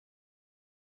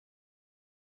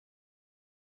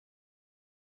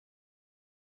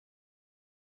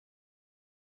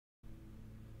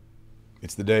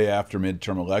It's the day after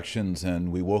midterm elections,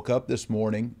 and we woke up this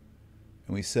morning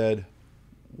and we said,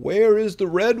 where is the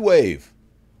red wave?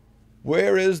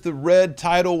 Where is the red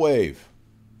tidal wave?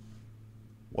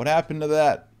 What happened to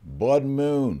that? Blood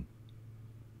moon,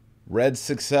 red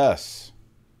success.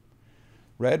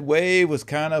 Red wave was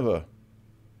kind of a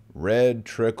red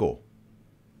trickle.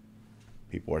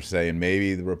 People are saying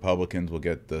maybe the Republicans will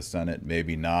get the Senate,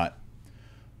 maybe not.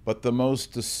 But the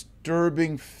most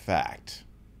disturbing fact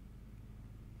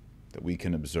that we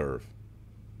can observe,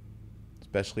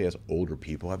 especially as older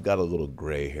people, I've got a little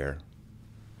gray hair,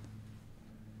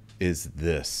 is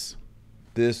this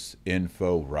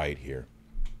info right here.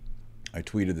 I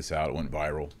tweeted this out, it went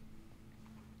viral.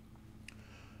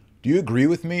 Do you agree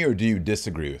with me or do you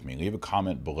disagree with me? Leave a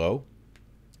comment below.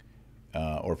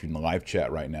 Or if you're in the live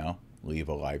chat right now, leave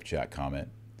a live chat comment.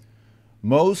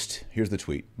 Here's the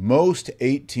tweet, most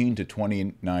 18 to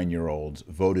 29-year-olds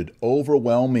voted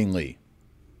overwhelmingly,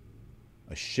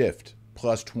 a shift,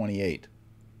 plus 28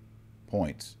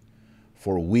 points,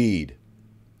 for weed,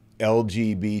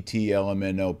 LGBT,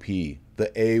 LMNOP,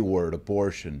 the A word,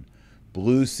 abortion,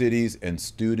 blue cities, and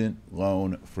student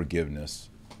loan forgiveness.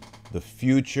 The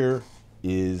future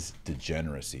is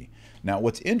degeneracy. Now,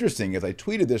 what's interesting is I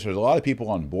tweeted this, there's a lot of people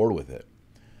on board with it,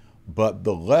 but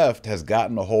the left has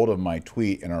gotten a hold of my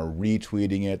tweet and are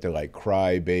retweeting it. They're like,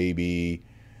 cry baby,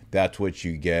 that's what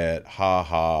you get, ha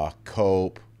ha,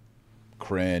 cope,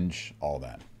 cringe, all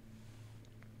that.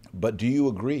 But do you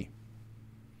agree?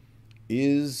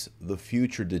 Is the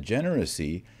future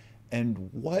degeneracy, and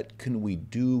what can we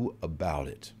do about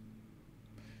it?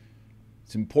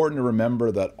 It's important to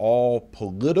remember that all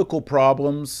political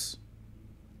problems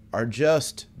are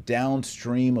just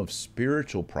downstream of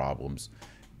spiritual problems.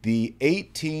 The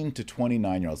 18 to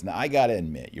 29-year-olds, now I gotta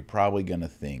admit, you're probably gonna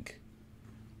think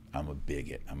I'm a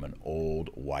bigot. I'm an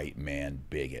old white man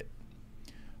bigot.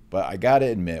 But I gotta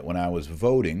admit, when I was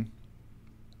voting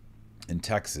in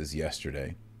Texas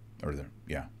yesterday,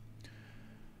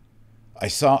 I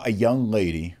saw a young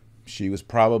lady, she was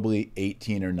probably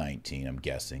 18 or 19, I'm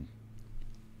guessing,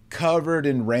 covered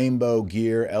in rainbow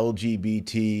gear,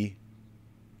 LGBT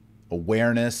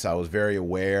awareness. I was very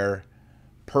aware,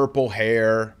 purple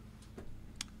hair.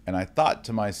 And I thought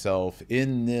to myself,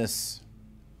 in this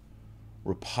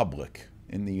republic,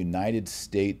 in the United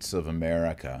States of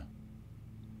America,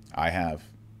 I have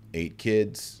 8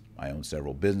 kids. I own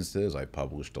several businesses. I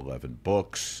published 11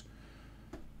 books.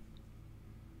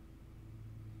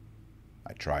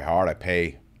 I try hard. I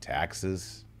pay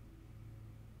taxes,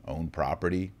 own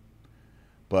property.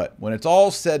 But when it's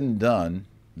all said and done,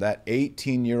 that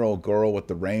 18-year-old girl with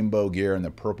the rainbow gear and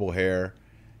the purple hair,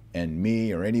 and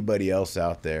me or anybody else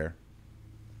out there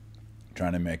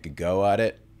trying to make a go at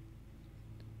it,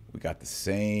 we got the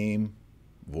same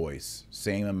voice,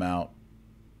 same amount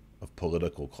of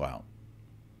political clout.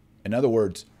 In other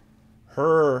words,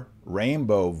 her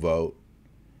rainbow vote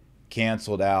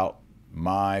canceled out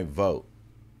my vote.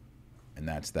 And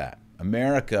that's that.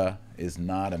 America is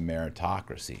not a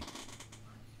meritocracy.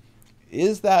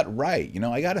 Is that right? You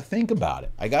know, I got to think about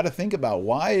it. I got to think about,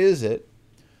 why is it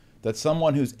that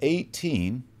someone who's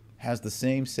 18 has the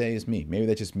same say as me? Maybe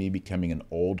that's just me becoming an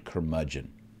old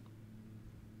curmudgeon.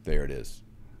 There it is.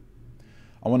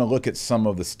 I want to look at some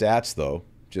of the stats, though,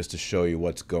 just to show you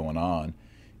what's going on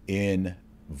in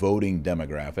voting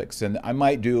demographics. And I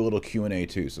might do a little Q&A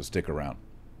too, so stick around.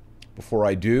 Before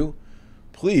I do,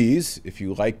 please, if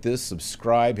you like this,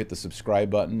 subscribe, hit the subscribe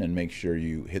button, and make sure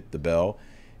you hit the bell.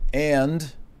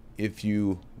 And if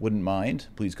you wouldn't mind,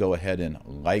 please go ahead and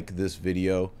like this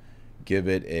video, give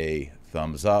it a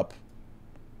thumbs up,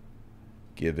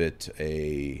 give it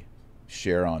a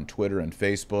share on Twitter and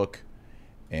Facebook,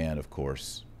 and of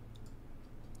course,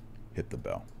 hit the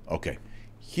bell. Okay,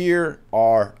 here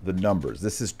are the numbers.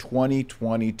 This is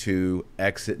 2022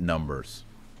 exit numbers.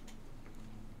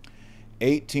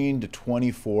 18 to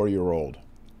 24-year-old,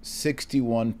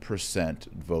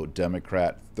 61% vote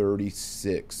Democrat,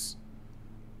 36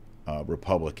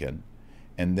 Republican.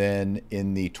 And then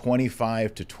in the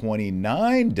 25 to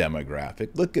 29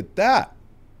 demographic, look at that.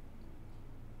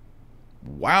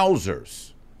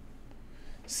 Wowzers.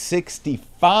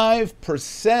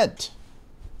 65%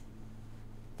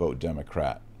 vote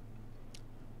Democrat,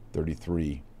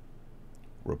 33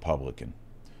 Republican.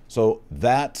 So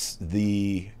that's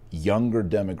the younger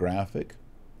demographic.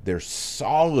 They're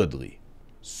solidly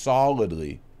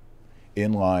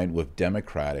in line with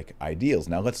democratic ideals.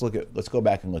 Now let's go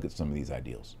back and look at some of these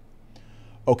ideals.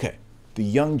 Okay, the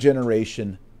young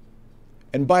generation,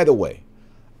 and by the way,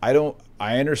 I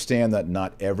understand that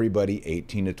not everybody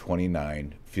 18 to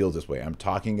 29 feels this way. I'm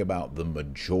talking about the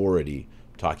majority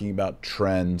I'm talking about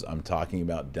trends. I'm talking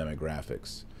about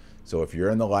demographics. So if you're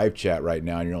in the live chat right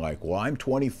now and you're like, well, I'm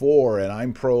 24 and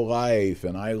I'm pro-life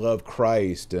and I love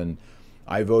Christ and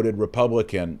I voted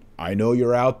Republican, I know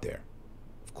you're out there.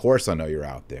 Of course I know you're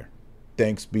out there.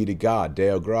 Thanks be to God.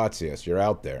 Deo gratias. You're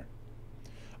out there.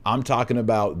 I'm talking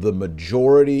about the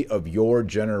majority of your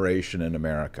generation in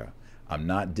America. I'm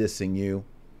not dissing you.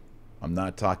 I'm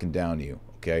not talking down to you.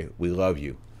 Okay? We love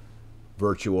you.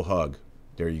 Virtual hug.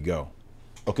 There you go.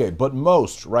 Okay, but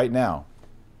most right now,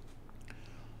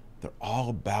 they're all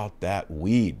about that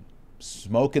weed,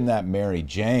 smoking that Mary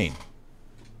Jane.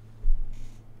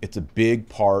 It's a big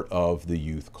part of the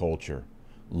youth culture.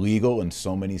 Legal in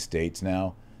so many states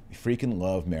now. They freaking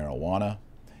love marijuana.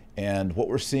 And what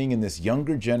we're seeing in this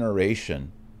younger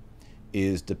generation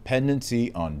is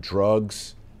dependency on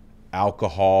drugs,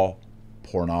 alcohol,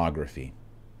 pornography.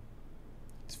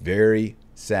 It's very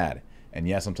sad. And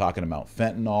yes, I'm talking about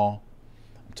fentanyl.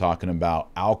 I'm talking about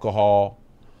alcohol.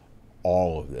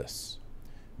 All of this.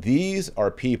 These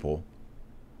are people,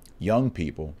 young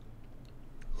people,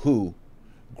 who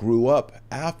grew up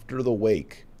after the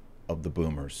wake of the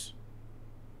boomers.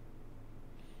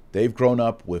 They've grown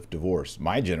up with divorce.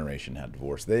 My generation had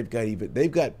divorce. They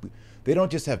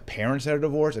don't just have parents that are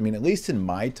divorced. I mean, at least in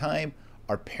my time,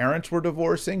 our parents were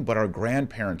divorcing, but our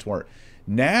grandparents weren't.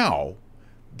 Now,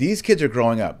 these kids are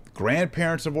growing up.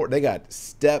 Grandparents divorced. They got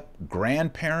step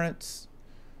grandparents.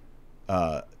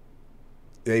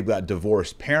 They've got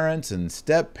divorced parents and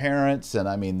step parents. And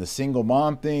I mean, the single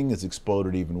mom thing has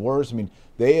exploded even worse. I mean,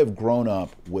 they have grown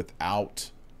up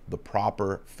without the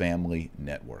proper family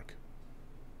network.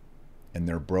 And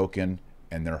they're broken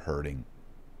and they're hurting.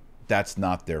 That's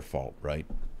not their fault, right?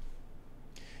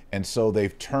 And so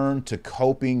they've turned to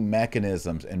coping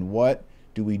mechanisms. And what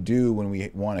do we do when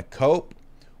we want to cope?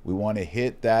 We want to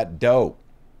hit that dope.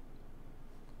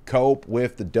 Cope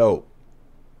with the dope.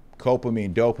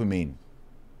 Copamine, dopamine.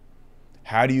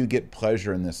 How do you get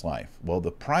pleasure in this life? Well,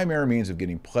 the primary means of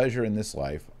getting pleasure in this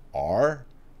life are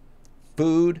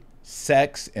food,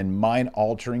 sex, and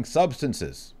mind-altering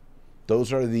substances.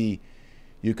 Those are the,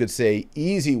 you could say,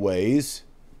 easy ways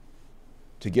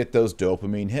to get those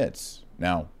dopamine hits.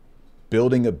 Now,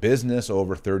 building a business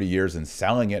over 30 years and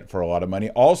selling it for a lot of money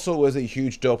also is a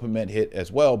huge dopamine hit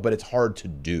as well, but it's hard to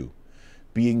do.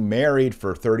 Being married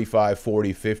for 35,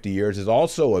 40, 50 years is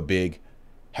also a big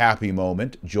happy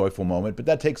moment, joyful moment, but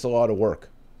that takes a lot of work.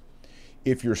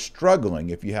 If you're struggling,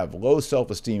 if you have low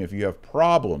self-esteem, if you have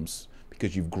problems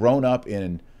because you've grown up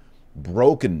in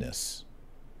brokenness,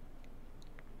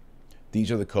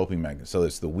 these are the coping mechanisms. So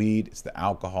it's the weed, it's the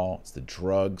alcohol, it's the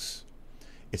drugs,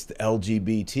 it's the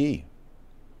LGBT.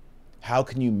 How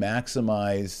can you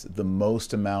maximize the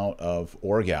most amount of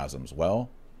orgasms? Well,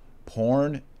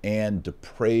 porn and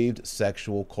depraved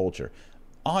sexual culture.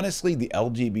 Honestly, the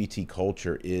LGBT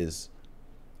culture is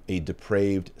a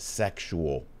depraved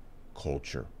sexual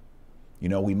culture. You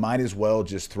know, we might as well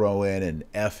just throw in an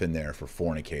F in there for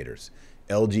fornicators.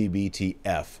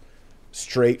 LGBTF,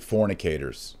 straight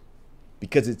fornicators.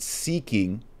 Because it's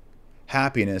seeking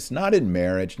happiness, not in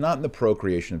marriage, not in the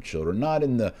procreation of children, not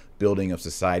in the building of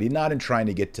society, not in trying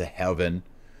to get to heaven,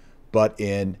 but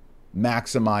in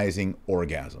maximizing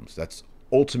orgasms. That's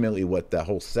ultimately what the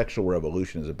whole sexual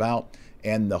revolution is about,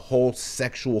 and the whole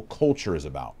sexual culture is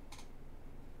about.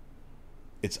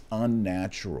 It's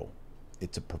unnatural.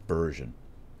 It's a perversion.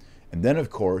 And then, of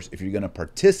course, if you're going to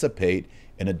participate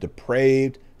in a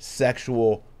depraved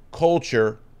sexual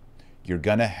culture, you're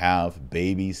going to have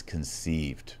babies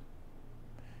conceived.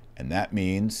 And that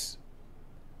means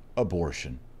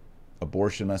abortion.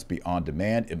 Abortion must be on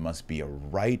demand. It must be a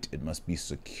right. It must be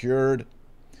secured.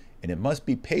 And it must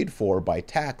be paid for by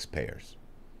taxpayers,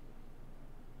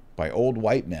 by old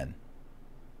white men.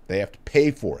 They have to pay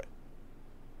for it.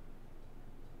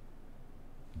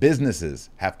 Businesses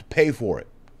have to pay for it.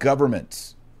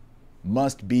 Governments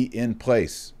must be in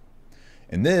place.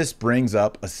 And this brings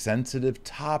up a sensitive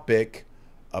topic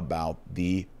about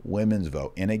the women's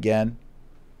vote. And again,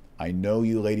 I know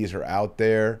you ladies are out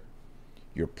there.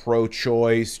 You're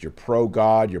pro-choice, you're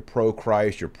pro-God, you're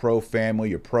pro-Christ, you're pro-family,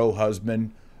 you're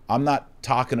pro-husband. I'm not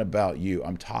talking about you.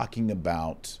 I'm talking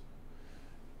about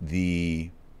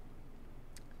the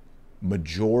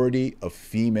majority of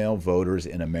female voters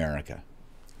in America.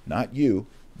 Not you,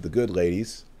 the good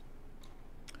ladies.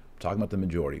 I'm talking about the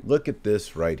majority. Look at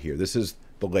this right here. This is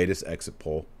the latest exit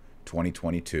poll,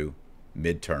 2022,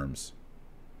 midterms.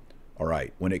 All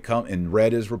right, when it comes, in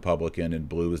red is Republican and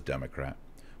blue is Democrat.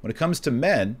 When it comes to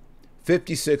men,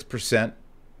 56%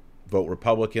 vote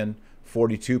Republican,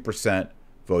 42%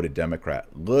 voted Democrat.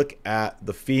 Look at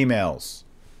the females.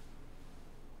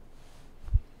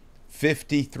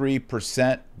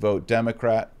 53% vote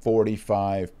Democrat,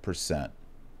 45%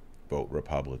 vote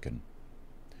Republican.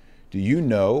 Do you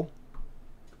know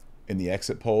in the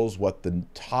exit polls what the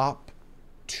top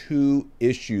 2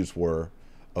 issues were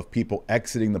of people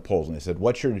exiting the polls? And they said,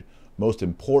 what's your most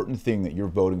important thing that you're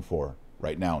voting for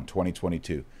right now in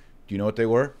 2022? Do you know what they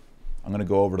were? I'm going to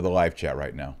go over to the live chat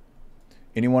right now.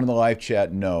 Anyone in the live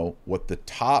chat know what the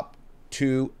top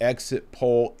 2 exit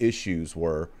poll issues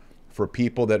were for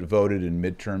people that voted in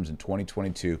midterms in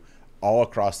 2022 all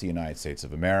across the United States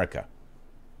of America?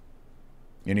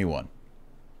 Anyone?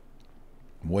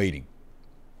 I'm waiting.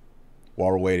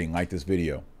 While we're waiting, like this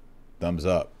video. Thumbs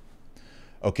up.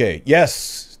 Okay,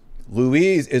 yes,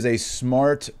 Louise is a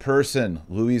smart person.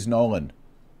 Louise Nolan.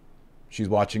 She's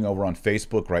watching over on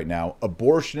Facebook right now.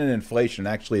 Abortion and inflation.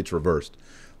 Actually, it's reversed.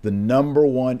 The number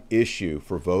 1 issue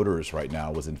for voters right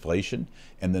now was inflation,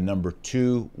 and the number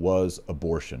 2 was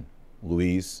abortion.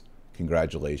 Louise,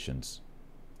 congratulations.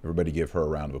 Everybody give her a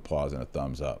round of applause and a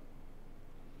thumbs up.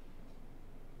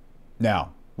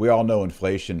 Now, we all know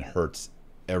inflation hurts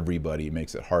everybody. It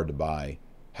makes it hard to buy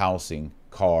housing,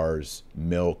 cars,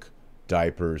 milk,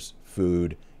 diapers,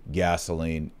 food,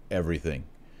 gasoline, everything.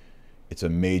 It's a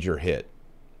major hit,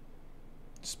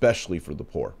 especially for the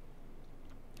poor.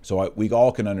 So we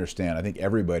all can understand. I think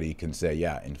everybody can say,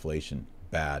 yeah, inflation,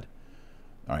 bad.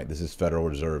 All right, this is Federal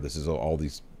Reserve. This is all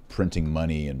these printing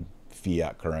money and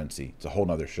fiat currency. It's a whole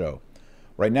nother show.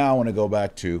 Right now, I want to go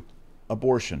back to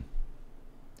abortion.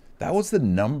 That was the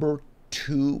number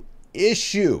 2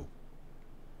 issue.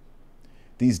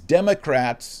 These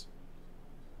Democrats,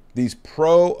 these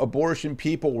pro-abortion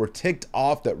people were ticked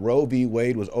off that Roe v.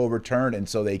 Wade was overturned, and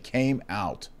so they came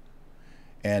out.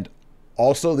 And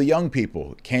also the young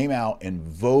people came out and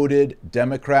voted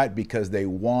Democrat because they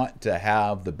want to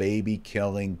have the baby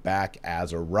killing back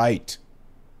as a right.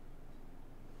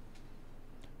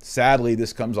 Sadly,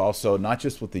 this comes also not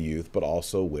just with the youth, but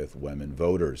also with women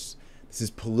voters. This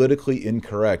is politically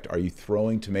incorrect. Are you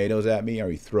throwing tomatoes at me? Are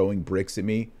you throwing bricks at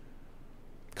me?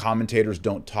 Commentators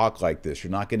don't talk like this.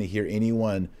 You're not going to hear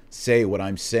anyone say what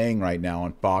I'm saying right now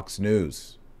on Fox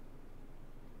News.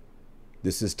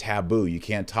 This is taboo. You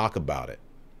can't talk about it.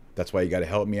 That's why you got to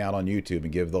help me out on YouTube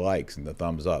and give the likes and the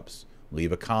thumbs ups.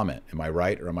 Leave a comment. Am I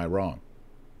right or am I wrong?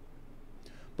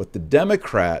 But the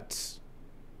Democrats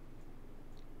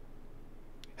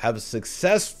have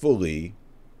successfully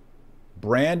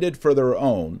branded for their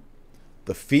own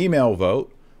the female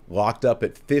vote, locked up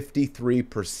at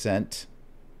 53%.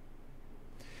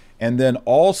 And then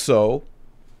also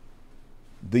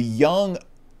the young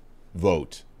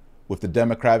vote with the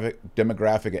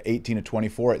demographic at 18 to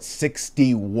 24 at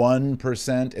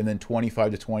 61%, and then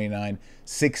 25 to 29,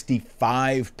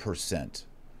 65%.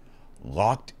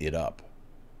 Locked it up.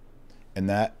 And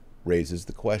that raises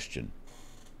the question,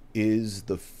 is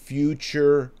the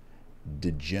future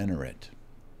degenerate?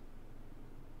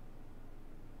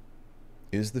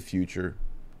 Is the future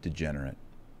degenerate?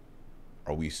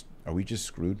 Are we just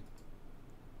screwed?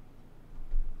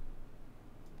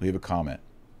 Leave a comment.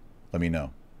 Let me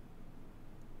know.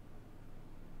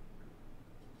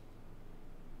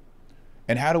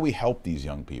 And how do we help these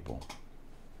young people?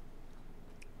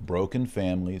 Broken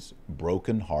families,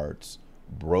 broken hearts,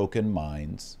 broken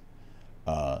minds,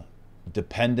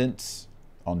 dependence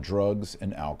on drugs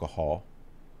and alcohol,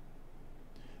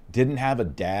 didn't have a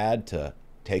dad to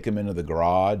take him into the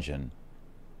garage and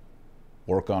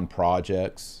work on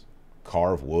projects,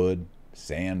 carve wood,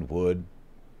 sand wood,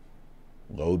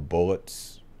 load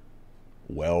bullets,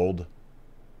 weld,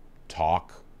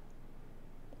 talk,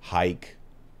 hike,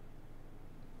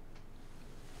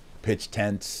 pitch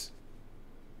tents,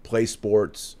 play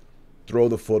sports, throw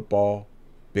the football,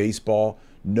 baseball.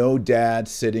 No dad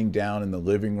sitting down in the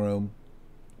living room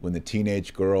when the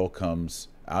teenage girl comes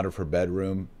out of her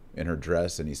bedroom in her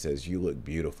dress and he says, "You look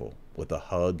beautiful," with a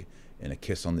hug and a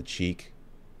kiss on the cheek.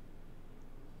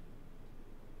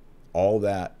 All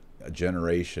that, a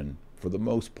generation, for the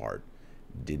most part,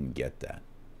 didn't get that.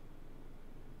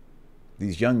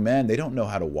 These young men, they don't know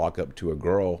how to walk up to a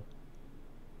girl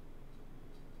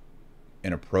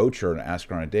and approach her and ask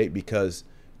her on a date because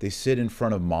they sit in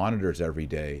front of monitors every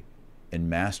day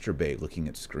and masturbate looking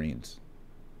at screens.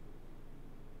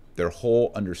 Their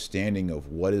whole understanding of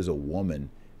what is a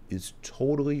woman is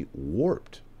totally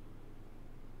warped.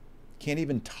 Can't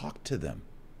even talk to them.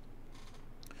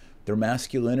 Their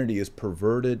masculinity is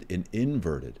perverted and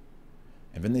inverted.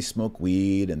 And then they smoke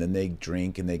weed, and then they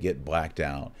drink, and they get blacked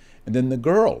out. And then the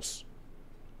girls.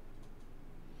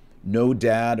 No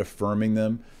dad affirming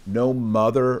them. No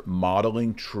mother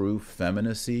modeling true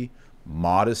femininity,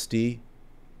 modesty,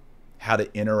 how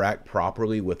to interact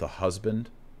properly with a husband.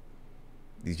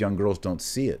 These young girls don't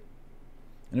see it.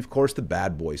 And of course, the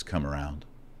bad boys come around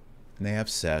and they have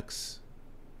sex,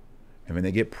 and then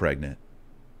they get pregnant,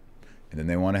 and then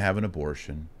they want to have an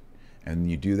abortion.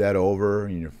 And you do that over,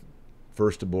 your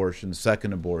first abortion,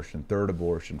 second abortion, third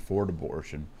abortion, fourth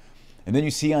abortion. And then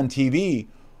you see on TV,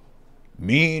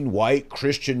 mean white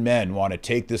Christian men want to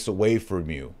take this away from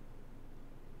you.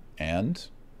 And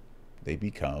they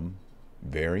become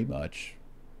very much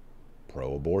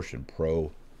pro-abortion,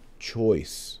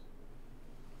 pro-choice.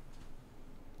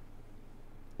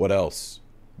 What else?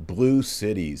 Blue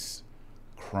cities,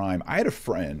 crime. I had a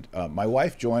friend, my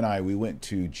wife Joy and I, we went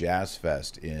to Jazz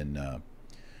Fest in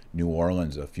New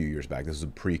Orleans a few years back. This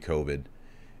was pre-COVID.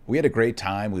 We had a great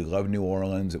time. We loved New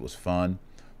Orleans. It was fun.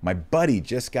 My buddy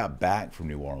just got back from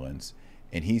New Orleans,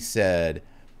 and he said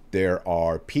there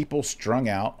are people strung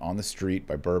out on the street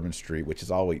by Bourbon Street, which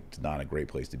is always not a great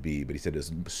place to be, but he said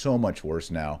it's so much worse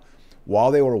now.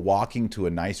 While they were walking to a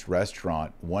nice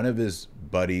restaurant, one of his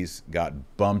buddies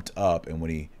got bumped up, and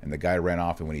the guy ran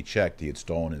off, and when he checked, he had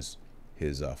stolen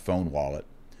his phone wallet.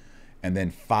 And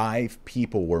then 5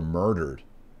 people were murdered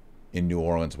in New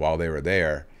Orleans while they were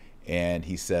there. And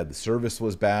he said the service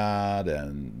was bad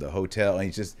and the hotel,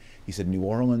 and he said New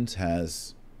Orleans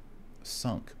has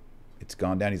sunk. It's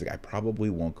gone down. He's like, I probably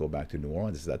won't go back to New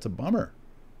Orleans. He said, that's a bummer.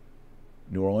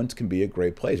 New Orleans can be a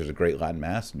great place. There's a great Latin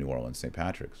Mass in New Orleans, St.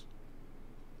 Patrick's.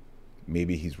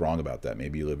 Maybe he's wrong about that.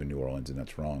 Maybe you live in New Orleans and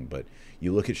that's wrong. But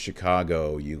you look at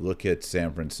Chicago, you look at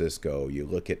San Francisco, you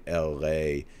look at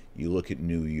LA, you look at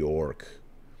New York.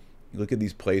 You look at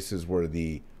these places where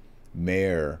the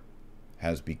mayor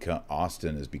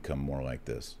Austin has become more like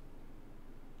this,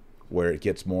 where it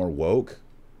gets more woke.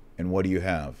 And what do you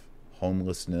have?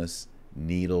 Homelessness,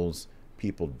 needles,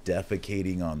 people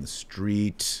defecating on the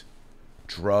street,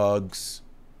 drugs.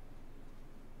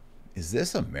 Is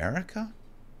this America?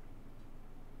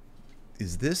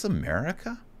 Is this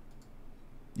America?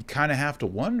 You kind of have to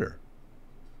wonder.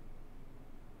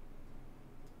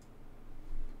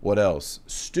 What else?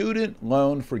 Student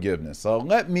loan forgiveness. So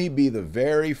let me be the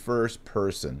very first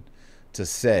person to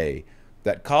say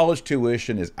that college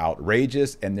tuition is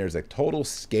outrageous and there's a total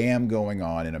scam going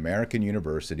on in American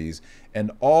universities.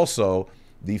 And also,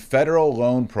 the federal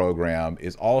loan program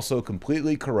is also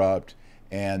completely corrupt,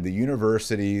 and the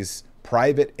universities,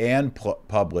 private and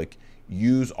public,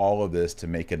 use all of this to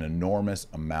make an enormous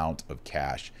amount of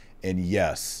cash. And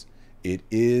yes, it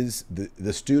is,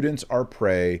 the students are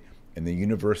prey and the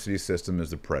university system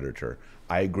is the predator.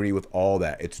 I agree with all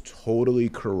that. It's totally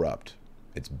corrupt.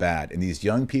 It's bad. And these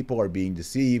young people are being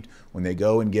deceived when they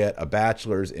go and get a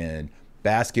bachelor's in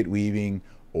basket weaving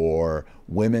or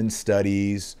women's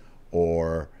studies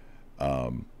or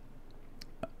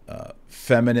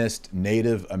feminist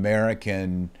Native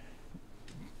American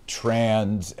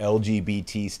trans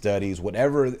LGBT studies,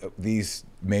 whatever these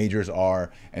majors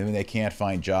are, and then they can't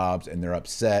find jobs and they're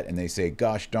upset and they say,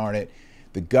 gosh darn it,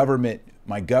 the government,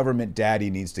 my government daddy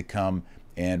needs to come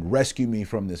and rescue me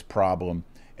from this problem,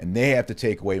 and they have to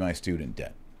take away my student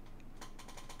debt.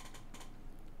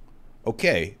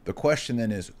 Okay, the question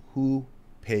then is, who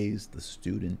pays the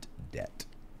student debt?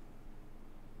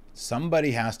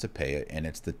 Somebody has to pay it, and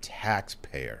it's the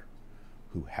taxpayer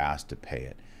who has to pay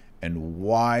it. And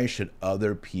why should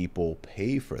other people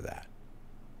pay for that?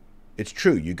 It's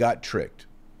true, you got tricked.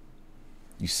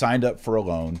 You signed up for a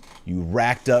loan, you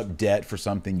racked up debt for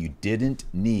something you didn't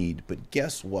need, but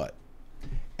guess what?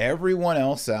 Everyone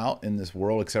else out in this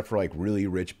world, except for like really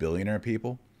rich billionaire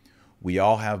people, we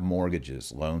all have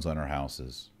mortgages, loans on our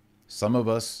houses. Some of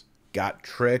us got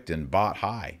tricked and bought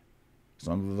high.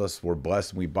 Some of us were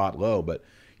blessed and we bought low, but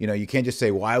you can't just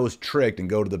say, well, I was tricked and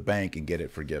go to the bank and get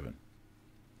it forgiven.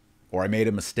 Or I made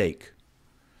a mistake.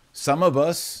 Some of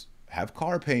us have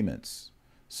car payments.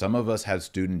 Some of us have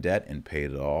student debt and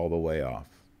paid it all the way off.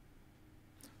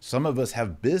 Some of us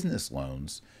have business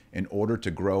loans in order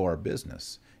to grow our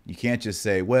business. You can't just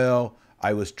say, well,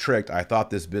 I was tricked. I thought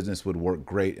this business would work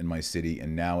great in my city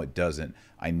and now it doesn't.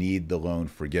 I need the loan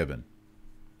forgiven.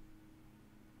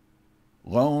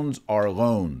 Loans are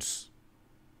loans.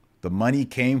 The money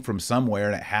came from somewhere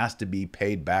and it has to be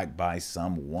paid back by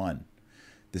someone.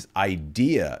 This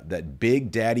idea that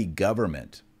Big Daddy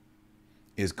government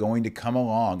is going to come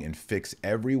along and fix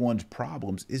everyone's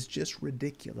problems is just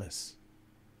ridiculous.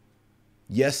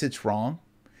 Yes, it's wrong.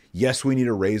 Yes, we need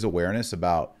to raise awareness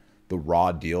about the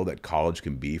raw deal that college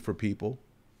can be for people.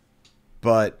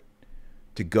 But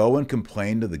to go and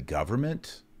complain to the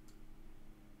government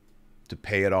to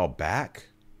pay it all back,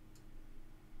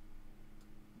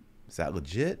 is that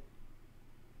legit?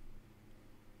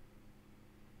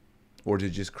 or is it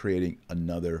just creating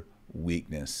another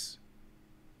weakness?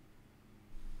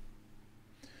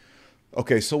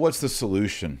 Okay, so what's the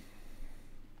solution?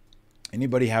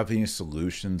 Anybody have any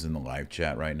solutions in the live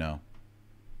chat right now?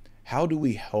 How do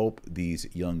we help these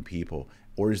young people?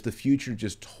 Or is the future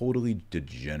just totally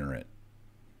degenerate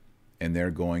and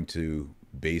they're going to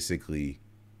basically,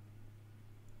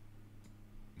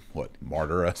 what,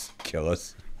 martyr us, kill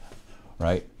us,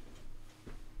 right?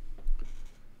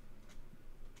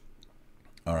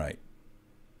 All right.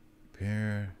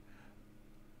 Pair.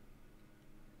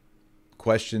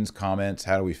 Questions, comments,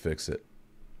 how do we fix it?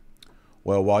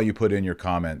 Well, while you put in your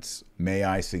comments, may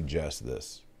I suggest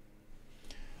this?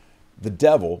 The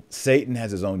devil, Satan,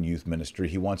 has his own youth ministry.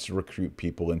 He wants to recruit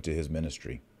people into his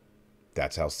ministry.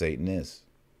 That's how Satan is.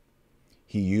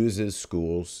 He uses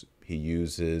schools, he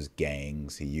uses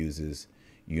gangs, he uses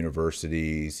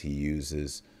universities, he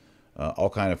uses all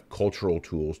kind of cultural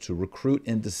tools to recruit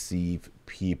and deceive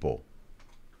people.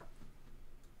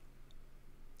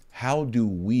 How do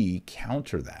we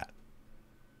counter that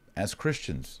as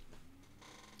Christians,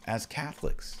 as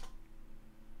Catholics?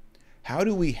 How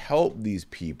do we help these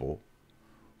people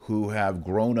who have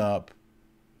grown up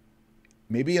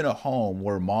maybe in a home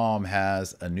where mom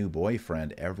has a new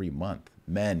boyfriend every month,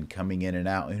 men coming in and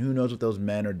out, and who knows what those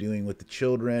men are doing with the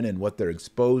children and what they're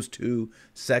exposed to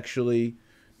sexually,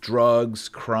 drugs,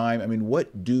 crime? I mean,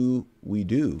 what do we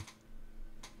do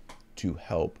to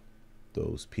help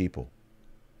those people?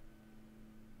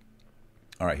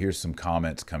 All right, here's some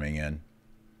comments coming in.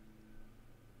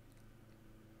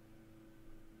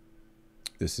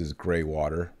 This is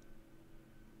Greywater.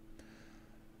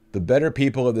 The better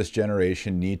people of this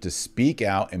generation need to speak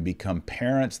out and become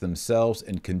parents themselves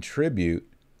and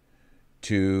contribute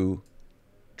to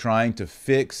trying to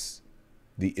fix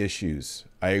the issues.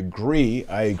 I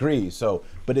agree. So,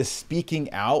 but is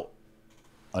speaking out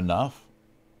enough?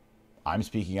 I'm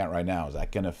speaking out right now. Is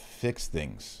that going to fix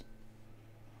things?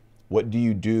 What do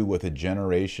you do with a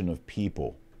generation of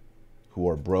people who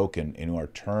are broken and who are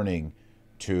turning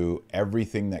to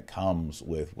everything that comes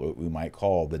with what we might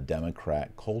call the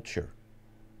Democrat culture?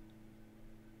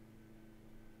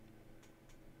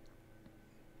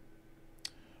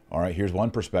 All right, here's one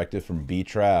perspective from B.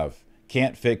 Trav.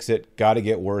 Can't fix it, got to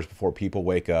get worse before people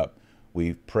wake up.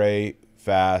 We pray,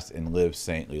 fast, and live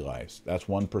saintly lives. That's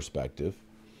one perspective.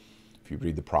 If you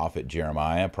read the prophet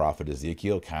Jeremiah, prophet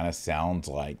Ezekiel, kind of sounds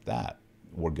like that.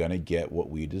 We're going to get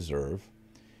what we deserve.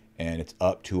 And it's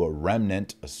up to a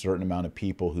remnant, a certain amount of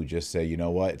people who just say, you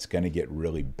know what, it's going to get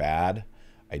really bad.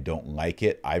 I don't like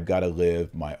it. I've got to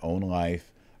live my own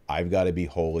life. I've got to be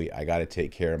holy. I got to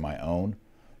take care of my own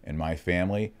and my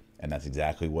family. And that's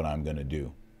exactly what I'm going to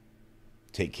do.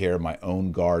 Take care of my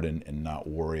own garden and not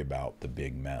worry about the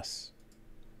big mess.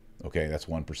 Okay, that's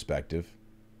one perspective.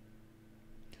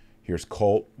 Here's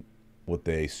Colt with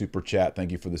a super chat.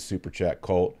 Thank you for the super chat,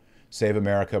 Colt. Save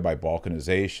America by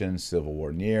balkanization, civil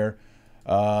war near.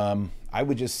 I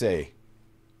would just say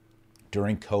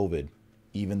during COVID,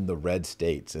 even the red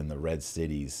states and the red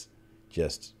cities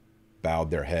just bowed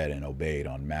their head and obeyed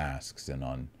on masks and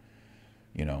on,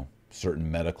 you know, certain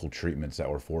medical treatments that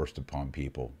were forced upon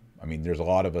people. I mean, there's a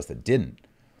lot of us that didn't,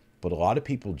 but a lot of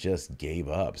people just gave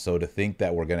up. So to think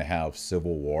that we're going to have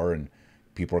civil war and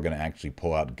people are going to actually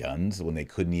pull out guns when they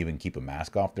couldn't even keep a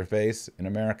mask off their face in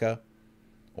America,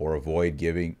 or avoid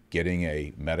getting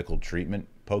a medical treatment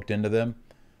poked into them,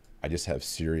 I just have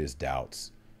serious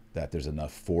doubts that there's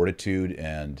enough fortitude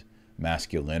and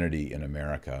masculinity in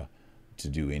America to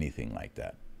do anything like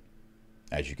that.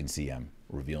 As you can see, I'm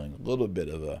revealing a little bit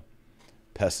of a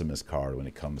pessimist card when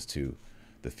it comes to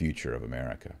the future of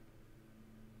America.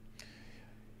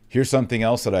 Here's something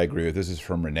else that I agree with. This is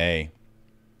from Renee.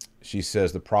 She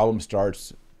says the problem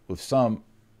starts with some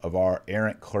of our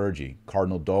errant clergy.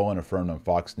 Cardinal Dolan affirmed on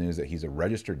Fox News that he's a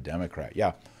registered Democrat.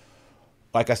 Yeah,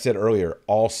 like I said earlier,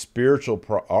 all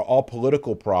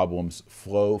political problems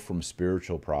flow from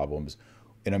spiritual problems.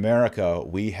 In America,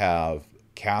 we have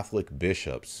Catholic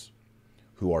bishops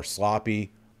who are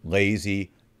sloppy,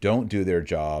 lazy, don't do their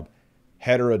job,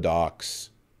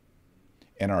 heterodox,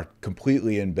 and are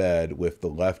completely in bed with the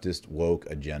leftist woke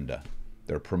agenda.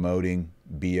 They're promoting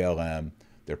BLM.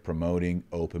 They're promoting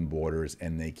open borders,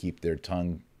 and they keep their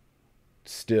tongue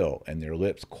still and their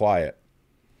lips quiet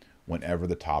whenever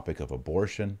the topic of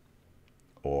abortion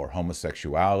or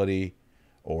homosexuality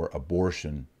or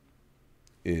abortion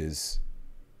is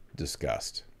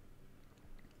discussed,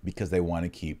 because they want to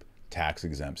keep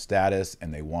tax-exempt status,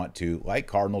 and they want to, like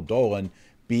Cardinal Dolan,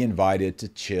 be invited to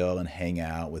chill and hang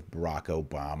out with Barack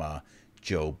Obama,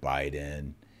 Joe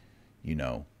Biden, you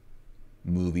know,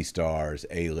 movie stars,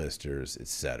 A-listers,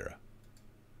 etc.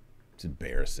 It's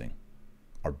embarrassing.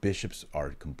 Our bishops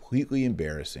are completely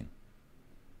embarrassing.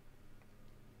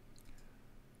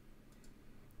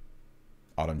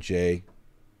 Autumn J,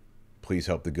 please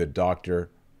help the good doctor.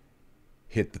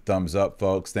 Hit the thumbs up,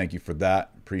 folks. Thank you for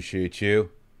that. Appreciate you.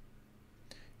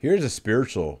 Here's a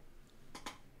spiritual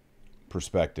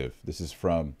perspective. This is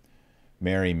from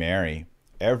Mary.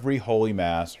 Every holy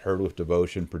mass heard with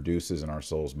devotion produces in our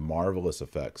souls marvelous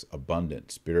effects,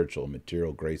 abundant spiritual and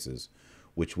material graces,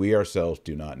 which we ourselves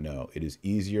do not know. It is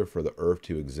easier for the earth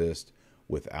to exist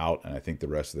without, and I think the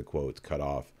rest of the quote's cut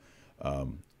off,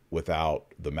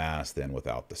 without the mass than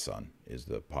without the sun, is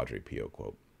the Padre Pio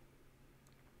quote.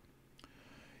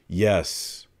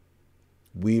 Yes,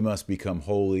 we must become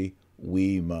holy.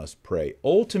 We must pray.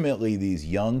 Ultimately, these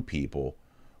young people,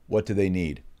 what do they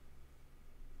need?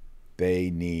 They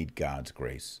need God's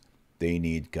grace. They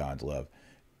need God's love.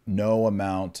 No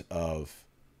amount of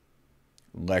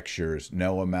lectures,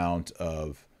 no amount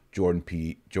of Jordan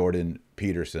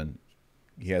Peterson,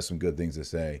 he has some good things to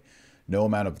say. No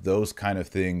amount of those kind of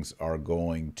things are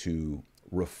going to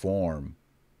reform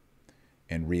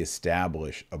and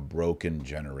reestablish a broken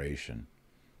generation.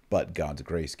 But God's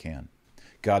grace can.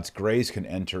 God's grace can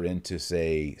enter into,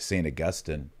 say, St.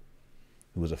 Augustine,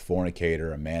 who was a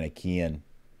fornicator, a Manichaean,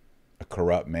 a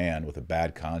corrupt man with a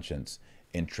bad conscience,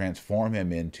 and transform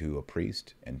him into a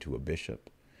priest, into a bishop,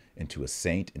 into a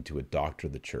saint, into a doctor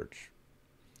of the church.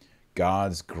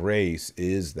 God's grace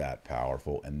is that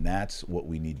powerful, and that's what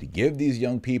we need to give these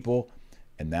young people,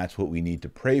 and that's what we need to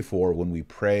pray for when we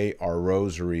pray our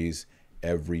rosaries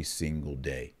every single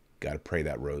day. Got to pray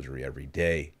that rosary every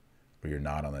day, or you're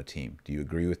not on the team. Do you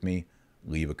agree with me?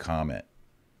 Leave a comment.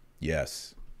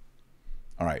 Yes.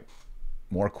 All right.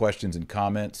 More questions and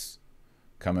comments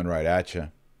coming right at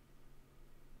you.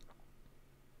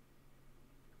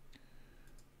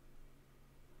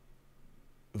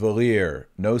 Valier,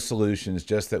 no solutions,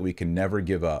 just that we can never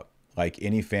give up. Like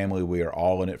any family, we are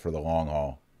all in it for the long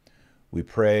haul. We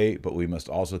pray, but we must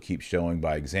also keep showing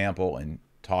by example and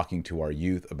talking to our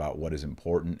youth about what is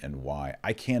important and why.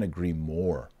 I can't agree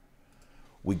more.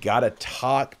 We got to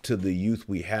talk to the youth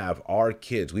we have, our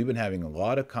kids. We've been having a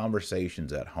lot of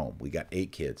conversations at home. We got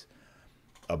 8 kids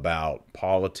about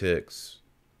politics,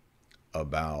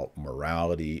 about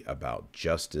morality, about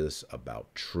justice,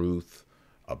 about truth,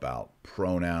 about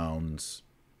pronouns,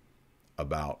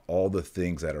 about all the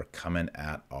things that are coming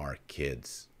at our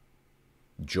kids.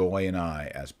 Joy and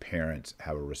I, as parents,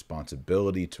 have a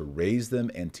responsibility to raise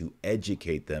them and to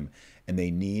educate them, and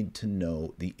they need to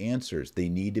know the answers. They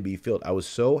need to be filled. I was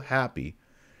so happy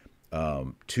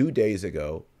 2 days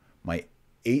ago, my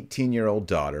 18-year-old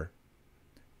daughter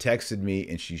texted me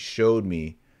and she showed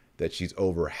me that she's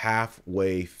over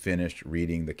halfway finished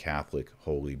reading the Catholic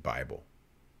Holy Bible.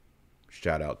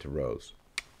 Shout out to Rose.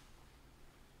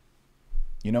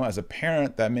 You know, as a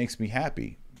parent, that makes me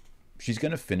happy. She's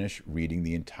going to finish reading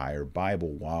the entire Bible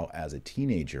while as a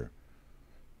teenager.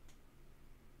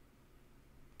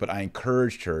 But I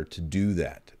encouraged her to do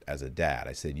that as a dad.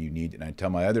 I said, you need, and I tell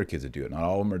my other kids to do it. Not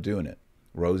all of them are doing it.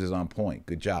 Rose is on point.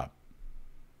 Good job.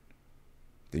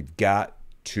 They've got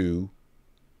to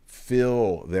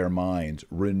fill their minds,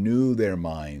 renew their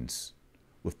minds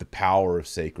with the power of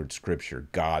sacred scripture,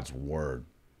 God's word.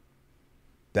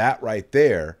 That right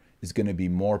there is going to be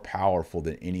more powerful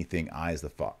than anything I as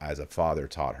a father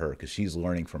taught her, because she's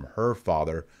learning from her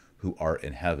Father who art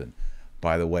in heaven.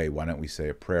 By the way, why don't we say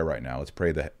a prayer right now? Let's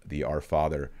pray the Our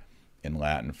Father in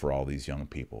Latin for all these young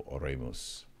people.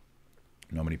 Oremus.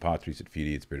 Nomini Patris et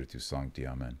Filii et Spiritus Sancti.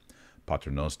 Amen. Pater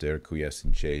noster, qui es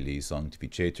in caeli,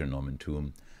 sanctificetur nomen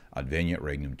tuum, adveniat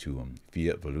regnum tuum,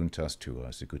 fiat voluntas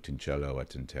tua, sicut in cielo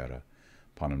et in terra.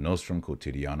 Panem nostrum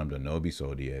quotidianum da nobis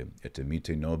hodie, et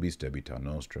dimitte nobis debita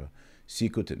nostra,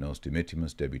 sicut et nos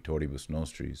dimittimus debitoribus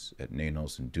nostris, et ne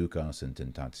nos inducas in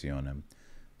tentationem,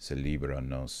 se libera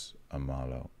nos a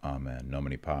malo. Amen.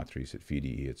 Nomini Patris et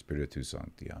Filii et Spiritus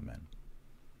Sancti. Amen.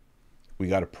 We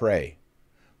got to pray.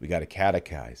 We got to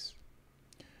catechize.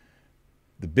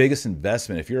 The biggest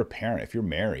investment, if you're a parent, if you're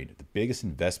married, the biggest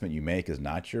investment you make is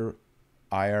not your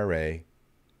IRA,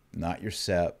 not your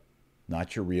SEP,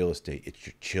 not your real estate, it's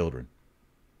your children.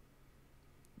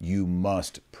 You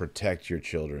must protect your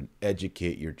children,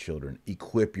 educate your children,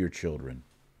 equip your children.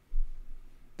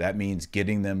 That means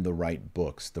getting them the right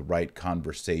books, the right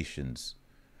conversations,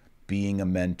 being a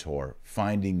mentor,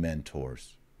 finding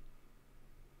mentors.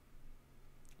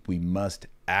 We must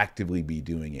actively be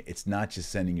doing it. It's not just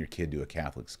sending your kid to a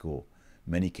Catholic school.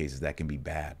 In many cases, that can be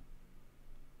bad.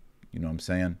 You know what I'm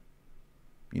saying?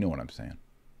 You know what I'm saying.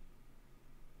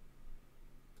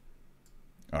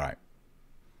 All right.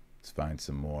 Let's find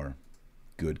some more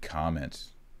good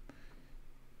comments.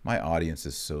 My audience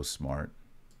is so smart.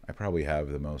 I probably have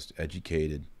the most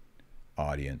educated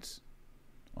audience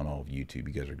on all of YouTube.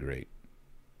 You guys are great.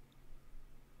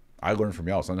 I learn from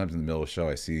y'all. Sometimes in the middle of the show,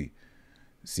 I see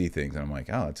things and I'm like,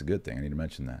 oh, that's a good thing. I need to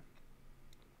mention that.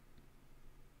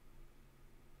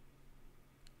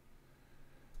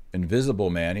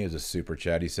 Invisible Man, he has a super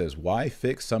chat. He says, why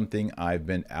fix something I've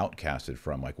been outcasted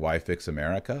from? Like, why fix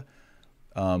America?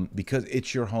 Because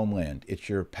it's your homeland. It's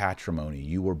your patrimony.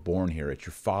 You were born here. It's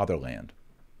your fatherland.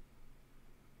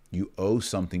 You owe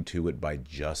something to it by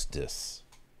justice.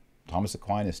 Thomas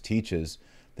Aquinas teaches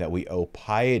that we owe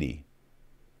piety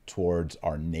towards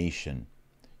our nation.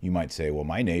 You might say, well,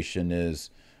 my nation is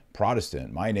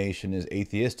Protestant. My nation is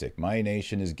atheistic. My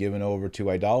nation is given over to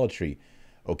idolatry.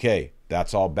 Okay,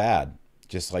 that's all bad.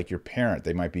 Just like your parent,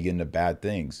 they might be getting into bad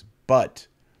things. But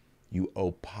you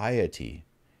owe piety.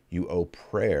 You owe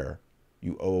prayer.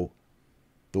 You owe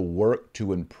the work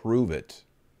to improve it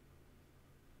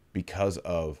because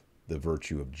of the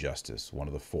virtue of justice, one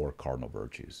of the 4 cardinal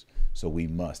virtues. So we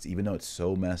must, even though it's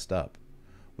so messed up,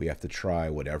 we have to try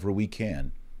whatever we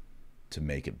can to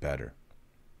make it better.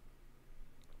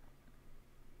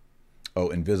 Oh,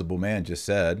 Invisible Man just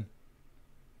said,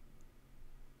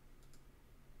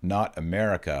 not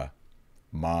America,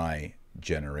 my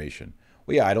generation.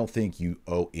 Well, yeah, I don't think you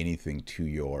owe anything to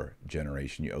your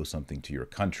generation. You owe something to your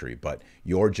country, but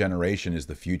your generation is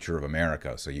the future of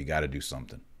America, so you got to do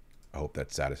something. I hope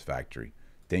that's satisfactory.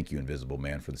 Thank you, Invisible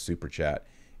Man, for the super chat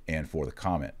and for the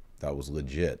comment. That was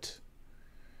legit.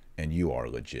 And you are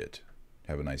legit.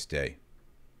 Have a nice day.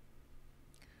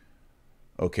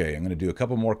 Okay, I'm going to do a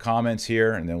couple more comments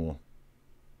here, and then we'll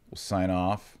sign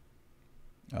off.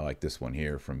 I like this one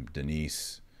here from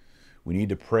Denise. We need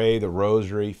to pray the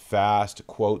rosary, fast,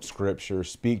 quote scripture,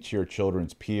 speak to your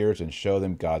children's peers, and show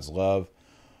them God's love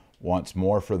wants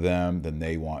more for them than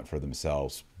they want for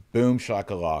themselves. Boom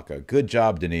shakalaka. Good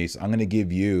job, Denise. I'm going to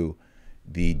give you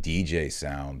the DJ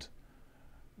sound.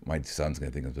 My son's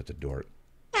going to think I'm such a dork.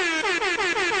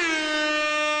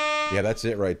 Yeah, that's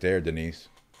it right there, Denise.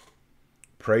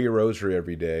 Pray your rosary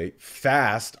every day.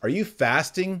 Fast. Are you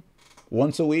fasting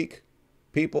once a week,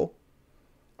 people?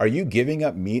 Are you giving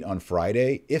up meat on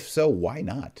Friday? If so, why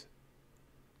not?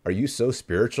 Are you so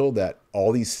spiritual that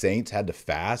all these saints had to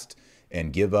fast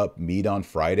and give up meat on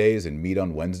Fridays and meat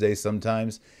on Wednesdays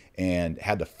sometimes and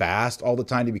had to fast all the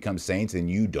time to become saints, and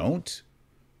you don't?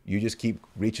 You just keep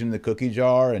reaching in the cookie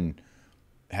jar and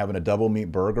having a double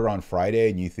meat burger on Friday,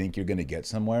 and you think you're going to get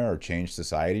somewhere or change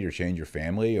society or change your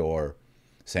family or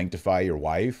sanctify your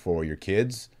wife or your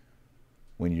kids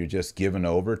when you're just given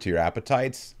over to your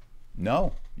appetites?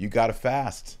 No, you got to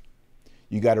fast.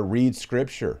 You got to read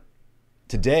scripture.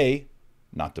 Today,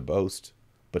 not to boast,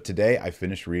 but today I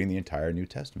finished reading the entire New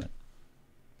Testament.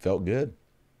 Felt good.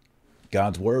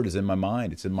 God's word is in my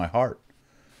mind. It's in my heart.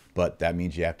 But that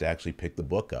means you have to actually pick the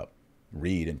book up,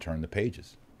 read, and turn the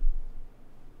pages.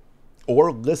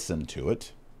 Or listen to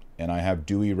it. And I have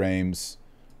Dewey Rhames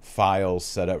files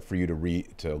set up for you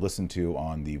to listen to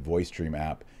on the VoiceStream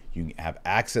app. You can have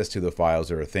access to the files.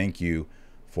 They're a thank you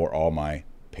for all my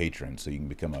patrons. So you can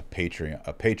become a patron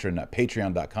at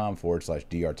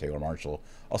patreon.com/Dr. Taylor Marshall.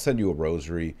 I'll send you a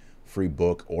rosary, free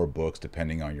book or books,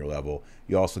 depending on your level.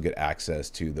 You also get access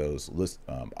to those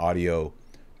audio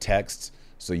texts,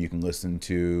 so you can listen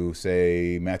to,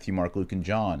 say, Matthew, Mark, Luke, and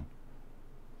John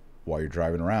while you're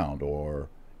driving around, or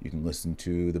you can listen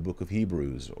to the book of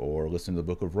Hebrews, or listen to the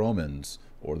book of Romans,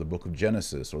 or the book of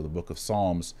Genesis, or the book of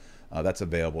Psalms. That's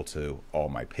available to all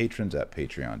my patrons at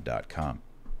patreon.com.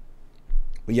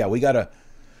 But yeah, we got to,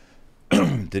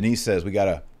 Denise says, we got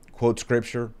to quote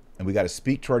scripture, and we got to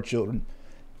speak to our children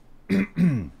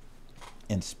and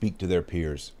speak to their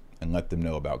peers and let them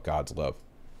know about God's love.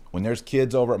 When there's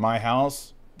kids over at my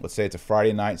house, let's say it's a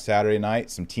Friday night, Saturday night,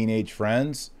 some teenage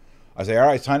friends, I say, all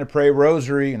right, it's time to pray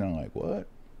rosary. And I'm like, what?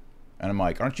 And I'm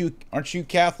like, aren't you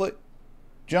Catholic,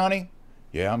 Johnny?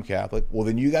 Yeah, I'm Catholic. Well,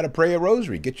 then you got to pray a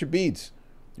rosary. Get your beads.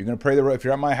 You're going to pray if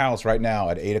you're at my house right now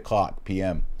at 8 o'clock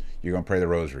p.m., you're going to pray the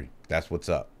rosary. That's what's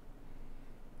up.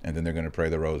 And then they're going to pray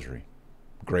the rosary.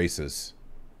 Graces.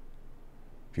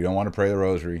 If you don't want to pray the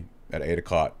rosary at 8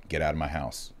 o'clock, get out of my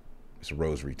house. It's a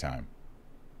rosary time.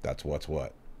 That's what's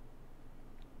what.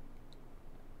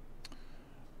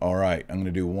 All right, I'm going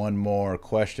to do one more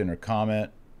question or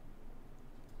comment.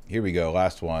 Here we go,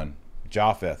 last one.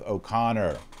 Japheth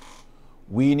O'Connor.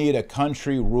 We need a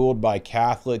country ruled by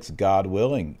Catholics, God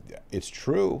willing. It's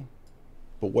true,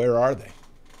 but where are they?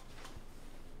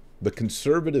 The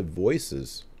conservative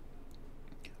voices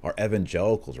are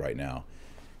evangelicals right now.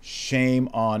 Shame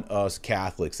on us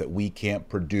Catholics that we can't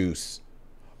produce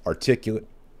articulate,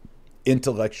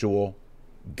 intellectual,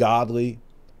 godly,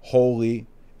 holy,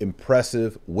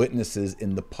 impressive witnesses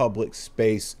in the public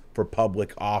space for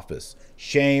public office.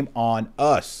 Shame on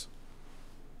us.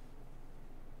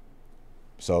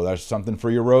 So that's something for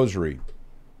your rosary.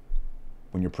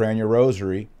 When you're praying your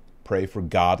rosary, pray for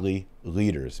godly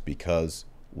leaders because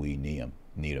we need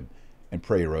them. And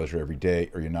pray your rosary every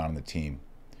day or you're not on the team.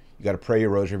 You got to pray your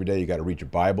rosary every day. You got to read your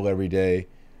Bible every day.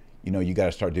 You know, you got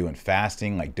to start doing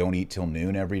fasting, like don't eat till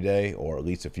noon every day or at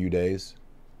least a few days.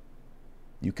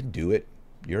 You can do it.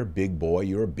 You're a big boy.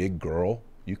 You're a big girl.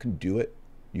 You can do it.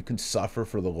 You can suffer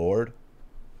for the Lord.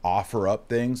 Offer up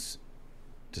things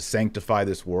to sanctify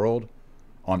this world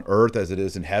on earth as it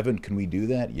is in heaven. Can we do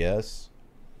that? Yes.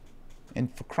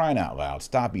 And for crying out loud,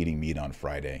 stop eating meat on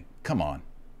Friday. Come on.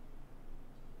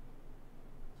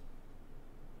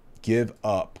 Give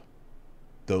up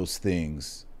those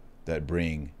things that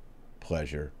bring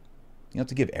pleasure. You don't have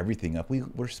to give everything up.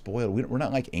 We're spoiled. We're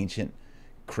not like ancient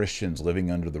Christians living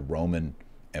under the Roman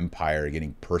Empire,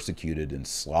 getting persecuted and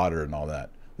slaughtered and all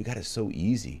that. We got it so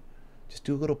easy. Just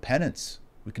do a little penance.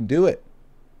 We can do it.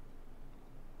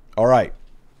 All right.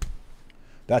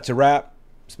 That's a wrap.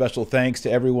 Special thanks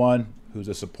to everyone who's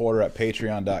a supporter at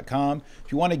patreon.com.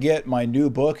 If you want to get my new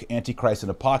book, Antichrist and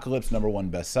Apocalypse,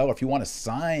 #1 bestseller, if you want a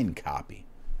signed copy,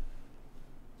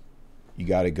 you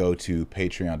got to go to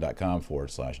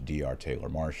patreon.com/Dr. Taylor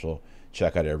Marshall.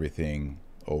 Check out everything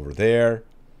over there.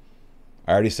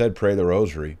 I already said pray the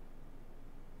rosary.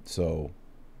 So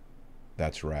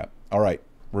that's a wrap. All right.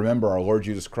 Remember, our Lord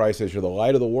Jesus Christ says you're the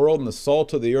light of the world and the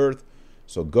salt of the earth.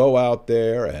 So go out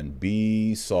there and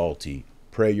be salty.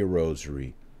 Pray your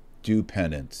rosary. Do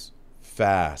penance.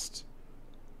 Fast.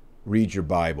 Read your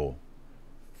Bible.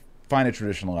 Find a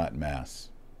traditional Latin Mass.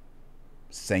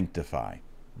 Sanctify.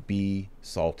 Be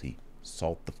salty.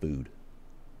 Salt the food.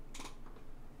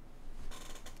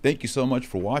 Thank you so much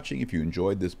for watching. If you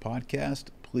enjoyed this podcast,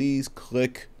 please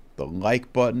click the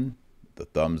like button, the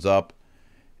thumbs up,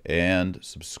 and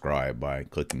subscribe by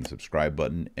clicking the subscribe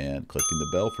button and clicking the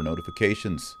bell for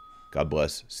notifications. God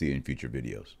bless. See you in future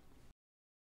videos.